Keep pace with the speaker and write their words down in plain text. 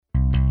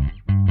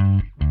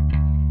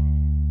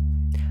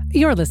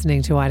You're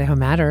listening to Idaho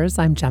Matters.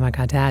 I'm Gemma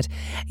Cadet.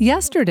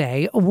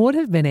 Yesterday would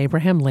have been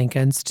Abraham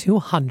Lincoln's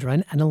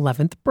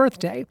 211th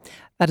birthday.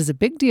 That is a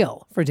big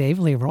deal for Dave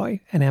Leroy,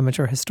 an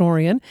amateur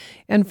historian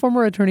and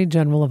former Attorney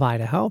General of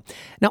Idaho.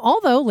 Now,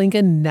 although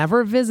Lincoln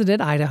never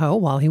visited Idaho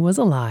while he was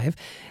alive,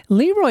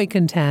 Leroy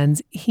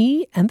contends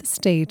he and the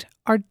state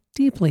are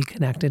deeply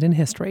connected in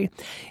history.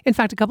 In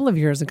fact, a couple of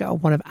years ago,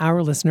 one of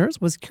our listeners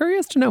was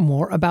curious to know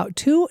more about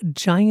two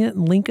giant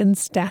Lincoln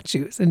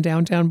statues in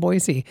downtown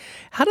Boise.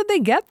 How did they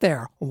get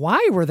there?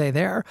 Why were they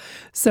there?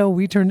 So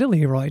we turned to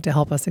Leroy to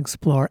help us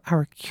explore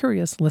our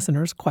curious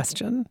listener's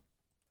question.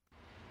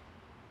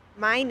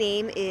 My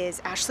name is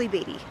Ashley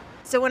Beatty.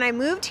 So when I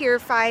moved here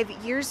 5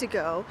 years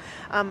ago,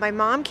 my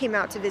mom came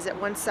out to visit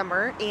one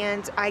summer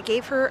and I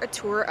gave her a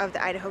tour of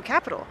the Idaho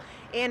Capitol.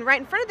 And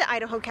right in front of the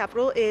Idaho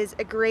Capitol is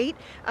a great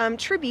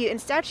tribute and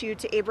statue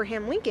to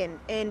Abraham Lincoln.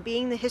 And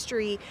being the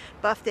history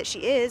buff that she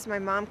is, my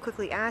mom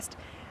quickly asked,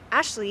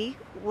 Ashley,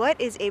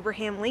 what is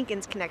Abraham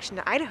Lincoln's connection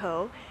to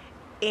Idaho?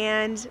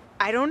 And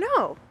I don't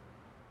know.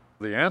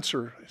 The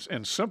answer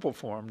in simple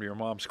form to your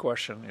mom's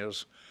question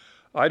is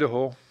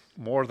Idaho,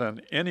 more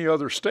than any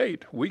other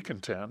state, we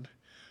contend,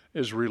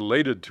 is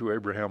related to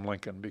Abraham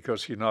Lincoln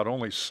because he not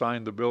only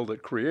signed the bill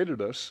that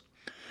created us,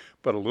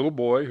 but a little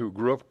boy who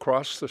grew up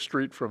across the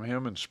street from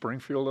him in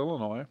Springfield,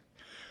 Illinois,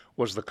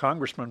 was the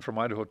congressman from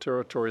Idaho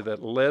Territory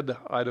that led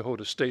Idaho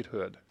to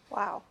statehood.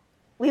 Wow.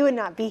 We would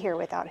not be here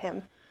without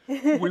him.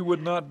 We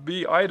would not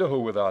be Idaho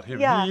without him.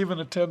 Yeah. He even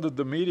attended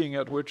the meeting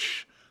at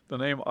which the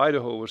name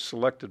Idaho was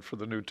selected for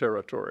the new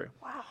territory.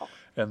 Wow.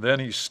 And then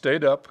he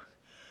stayed up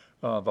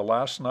the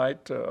last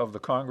night of the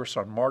Congress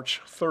on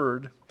March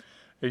 3rd,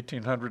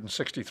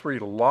 1863,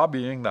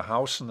 lobbying the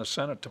House and the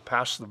Senate to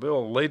pass the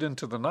bill late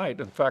into the night.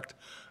 In fact,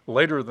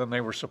 later than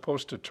they were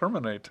supposed to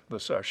terminate the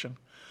session.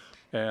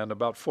 And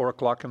about 4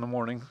 o'clock in the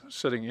morning,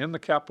 sitting in the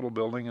Capitol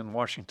building in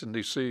Washington,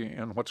 D.C.,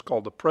 in what's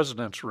called the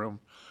President's Room,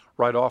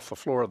 right off the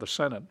floor of the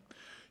Senate,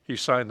 he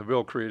signed the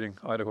bill creating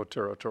Idaho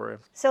Territory.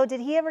 So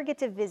did he ever get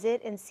to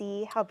visit and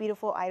see how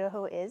beautiful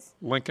Idaho is?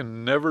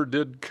 Lincoln never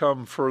did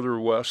come further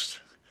west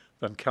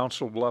than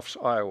Council Bluffs,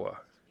 Iowa.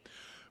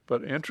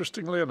 But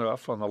interestingly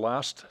enough, on the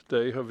last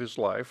day of his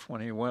life,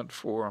 when he went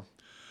for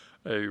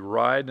a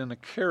ride in a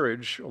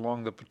carriage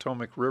along the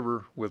Potomac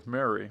River with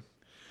Mary,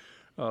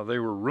 they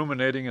were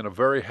ruminating in a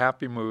very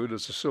happy mood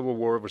as the Civil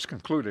War was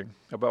concluding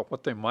about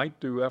what they might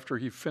do after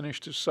he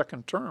finished his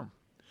second term.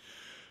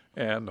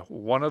 And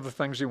one of the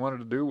things he wanted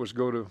to do was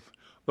go to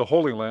the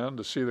Holy Land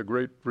to see the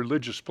great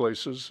religious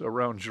places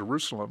around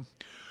Jerusalem.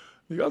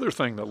 The other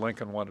thing that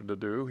Lincoln wanted to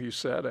do, he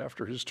said,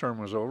 after his term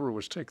was over,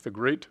 was take the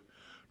great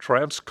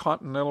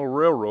Transcontinental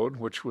Railroad,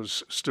 which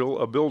was still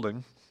a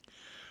building,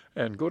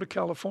 and go to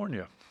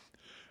California.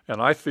 And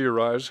I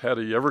theorize, had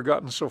he ever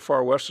gotten so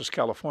far west as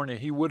California,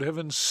 he would have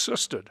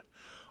insisted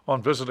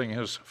on visiting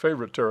his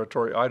favorite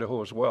territory,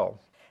 Idaho, as well.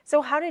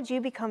 So how did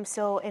you become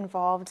so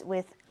involved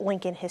with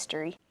Lincoln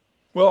history?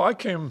 Well, I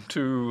came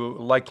to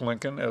like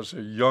Lincoln as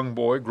a young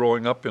boy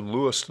growing up in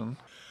Lewiston.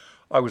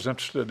 I was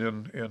interested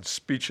in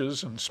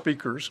speeches and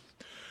speakers.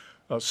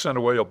 Sent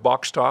away a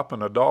box top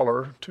and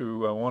 $1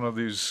 to one of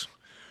these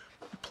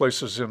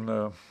places in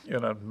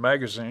a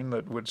magazine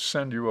that would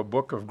send you a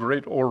book of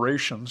great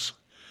orations.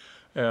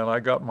 And I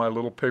got my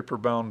little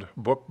paper-bound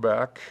book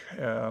back,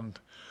 and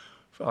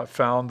I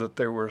found that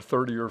there were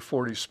 30 or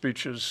 40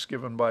 speeches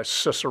given by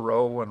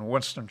Cicero and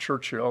Winston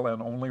Churchill,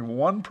 and only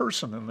one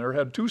person in there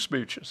had two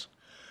speeches.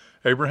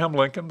 Abraham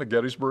Lincoln, the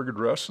Gettysburg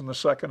Address, and the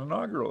second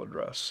inaugural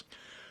address.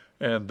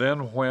 And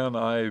then when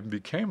I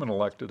became an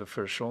elected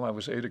official, I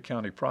was Ada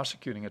County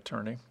prosecuting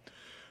attorney.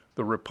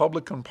 The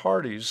Republican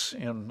parties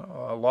in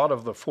a lot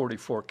of the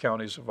 44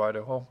 counties of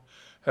Idaho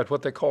had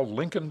what they called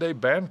Lincoln Day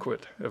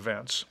banquet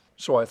events.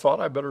 So I thought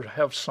I better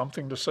have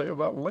something to say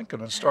about Lincoln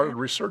and started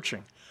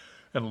researching.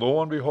 And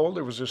lo and behold,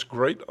 there was this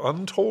great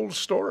untold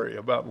story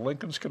about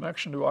Lincoln's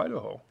connection to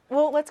Idaho.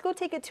 Well, let's go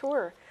take a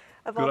tour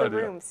of all the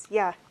rooms.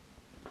 Yeah.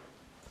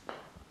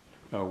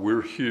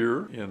 We're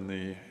here in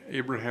the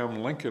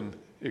Abraham Lincoln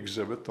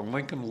exhibit, the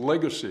Lincoln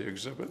Legacy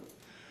exhibit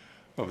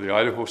of the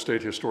Idaho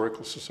State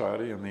Historical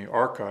Society in the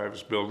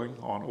Archives building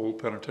on Old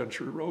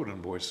Penitentiary Road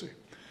in Boise.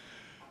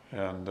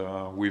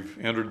 And we've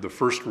entered the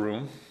first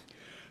room,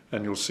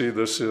 and you'll see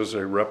this is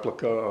a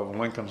replica of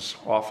Lincoln's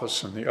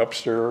office in the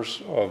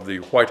upstairs of the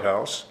White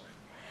House.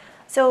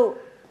 So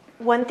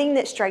one thing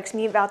that strikes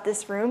me about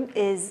this room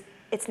is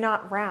it's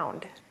not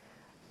round.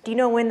 Do you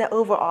know when the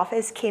Oval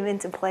Office came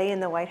into play in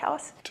the White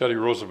House? Teddy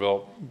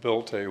Roosevelt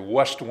built a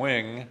west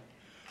wing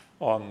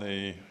on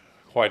the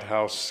White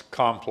House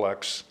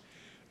complex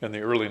in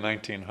the early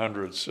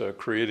 1900s,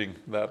 creating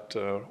that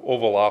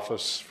Oval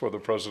Office for the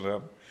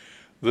president.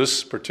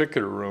 This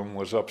particular room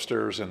was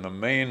upstairs in the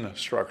main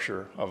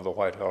structure of the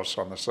White House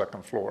on the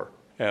second floor.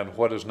 And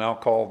what is now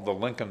called the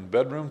Lincoln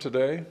bedroom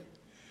today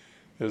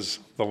is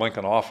the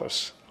Lincoln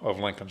office of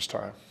Lincoln's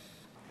time.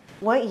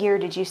 What year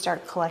did you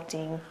start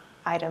collecting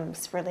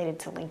items related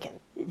to Lincoln?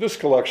 This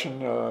collection,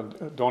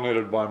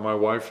 donated by my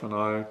wife and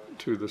I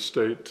to the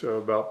state,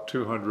 about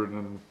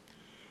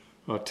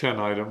 210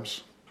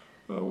 items.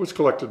 was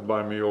collected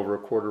by me over a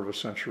quarter of a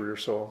century or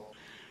so.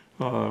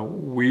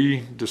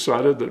 We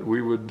decided that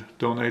we would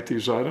donate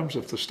these items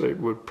if the state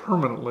would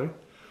permanently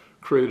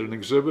create an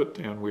exhibit,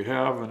 and we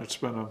have, and it's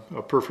been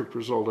a perfect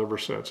result ever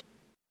since.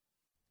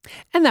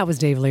 And that was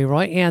Dave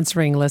Leroy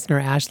answering listener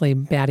Ashley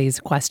Batty's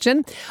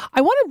question.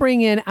 I want to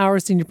bring in our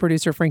senior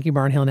producer, Frankie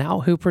Barnhill,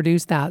 now, who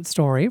produced that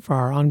story for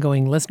our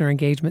ongoing listener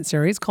engagement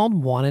series called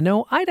Want to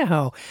Know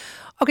Idaho.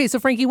 Okay, so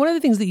Frankie, one of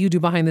the things that you do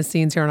behind the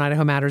scenes here on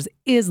Idaho Matters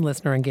is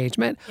listener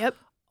engagement. Yep.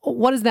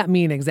 What does that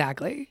mean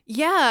exactly?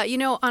 Yeah,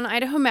 on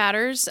Idaho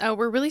Matters,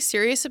 we're really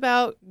serious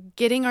about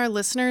getting our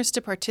listeners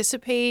to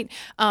participate,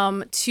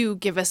 to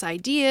give us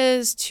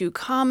ideas, to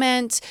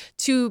comment,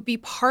 to be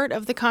part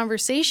of the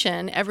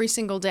conversation every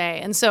single day.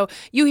 And so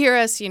you hear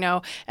us,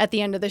 at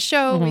the end of the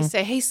show, we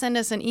say, hey, send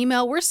us an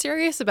email. We're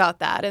serious about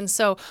that. And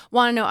so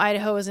Want to Know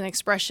Idaho is an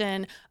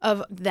expression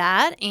of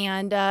that.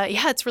 And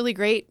it's really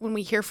great when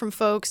we hear from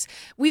folks.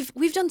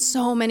 We've done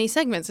so many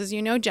segments, as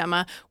you know,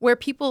 Gemma, where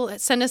people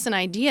send us an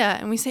idea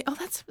and we say, oh,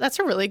 that's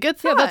a really good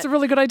thought. Yeah, that's a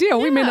really good idea.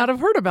 We may not have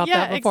heard about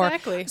that before.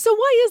 Exactly. So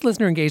why is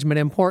listener engagement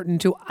important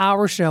to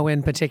our show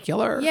in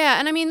particular? Yeah,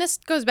 and I mean, this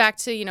goes back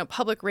to,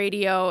 public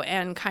radio,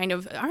 and kind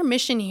of our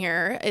mission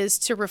here is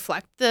to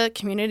reflect the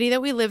community that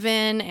we live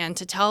in and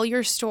to tell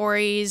your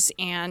stories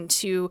and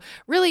to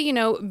really,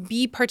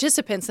 be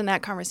participants in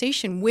that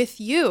conversation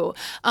with you.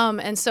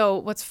 And so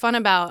what's fun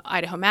about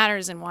Idaho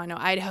Matters and Want to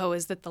Know Idaho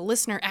is that the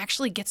listener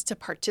actually gets to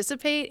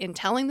participate in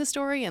telling the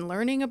story and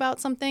learning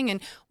about something.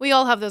 And we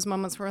all have those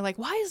moments where we're like,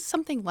 why is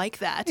something like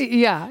that?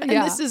 Yeah. And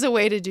this is a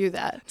way to do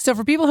that. So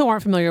for people who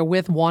aren't familiar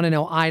with Want to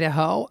Know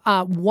Idaho,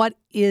 what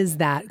is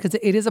that? Because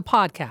it is a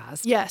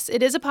podcast. Yes,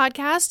 it is a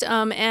podcast,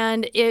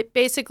 and it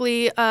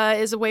basically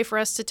is a way for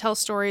us to tell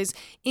stories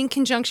in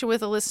conjunction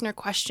with a listener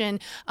question.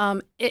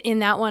 In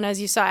that one,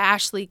 as you saw,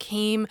 Ashley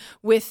came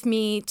with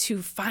me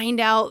to find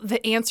out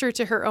the answer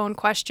to her own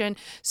question.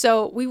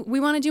 So we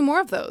want to do more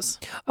of those.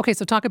 Okay,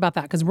 so talk about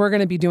that, because we're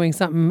going to be doing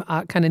something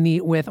kind of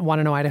neat with Want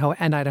to Know Idaho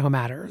and Idaho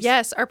Matters.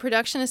 Yes, our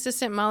production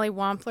assistant, Molly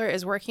Wampler,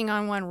 is working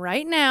on one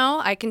right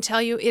now. I can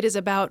tell you it is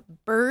about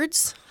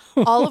birds.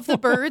 All of the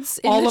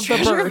birds in the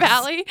Treasure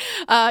Valley.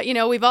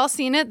 We've all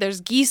seen it. There's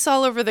geese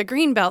all over the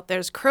Greenbelt.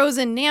 There's crows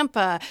in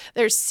Nampa.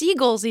 There's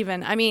seagulls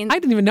even. I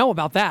didn't even know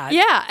about that.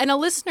 Yeah, and a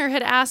listener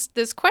had asked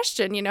this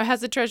question, has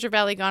the Treasure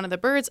Valley gone to the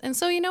birds? And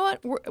so, you know what?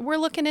 We're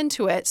looking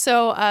into it.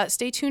 So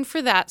stay tuned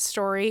for that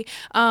story.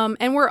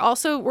 And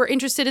we're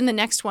interested in the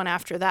next one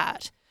after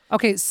that.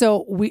 Okay,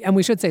 so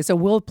we should say, so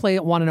we'll play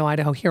Want to Know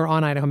Idaho here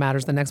on Idaho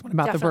Matters, the next one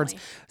about Definitely. the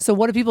birds. So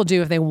what do people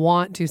do if they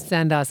want to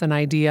send us an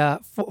idea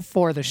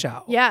for the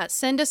show? Yeah,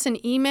 send us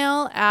an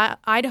email at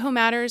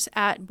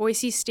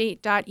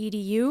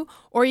idahomatters@boisestate.edu,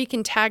 or you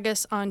can tag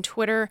us on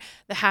Twitter.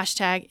 The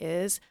hashtag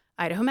is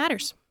Idaho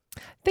Matters.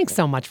 Thanks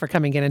so much for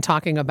coming in and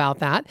talking about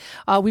that.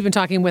 We've been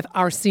talking with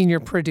our senior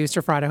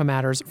producer for Idaho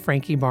Matters,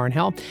 Frankie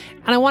Barnhill.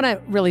 And I want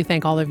to really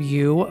thank all of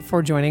you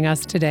for joining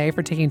us today,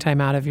 for taking time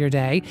out of your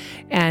day.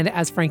 And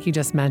as Frankie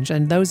just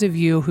mentioned, those of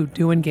you who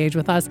do engage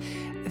with us,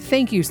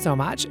 thank you so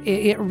much.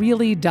 It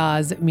really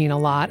does mean a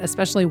lot,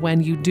 especially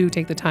when you do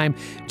take the time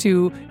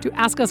to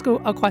ask us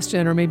a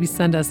question or maybe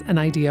send us an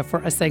idea for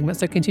a segment.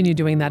 So continue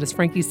doing that. As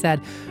Frankie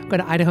said, go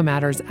to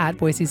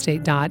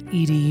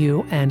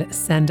idahomatters@boisestate.edu and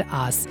send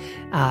us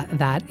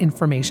that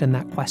information,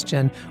 that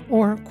question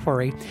or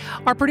query.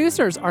 Our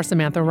producers are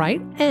Samantha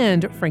Wright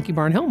and Frankie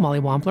Barnhill. Molly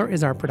Wampler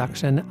is our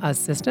production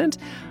assistant.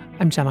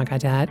 I'm Gemma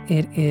Cadet.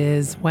 It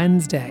is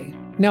Wednesday.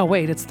 No,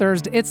 wait, it's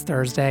Thursday. It's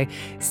Thursday.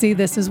 See,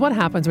 this is what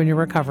happens when you're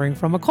recovering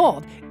from a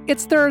cold.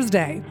 It's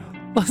Thursday.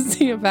 We'll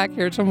see you back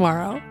here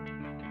tomorrow.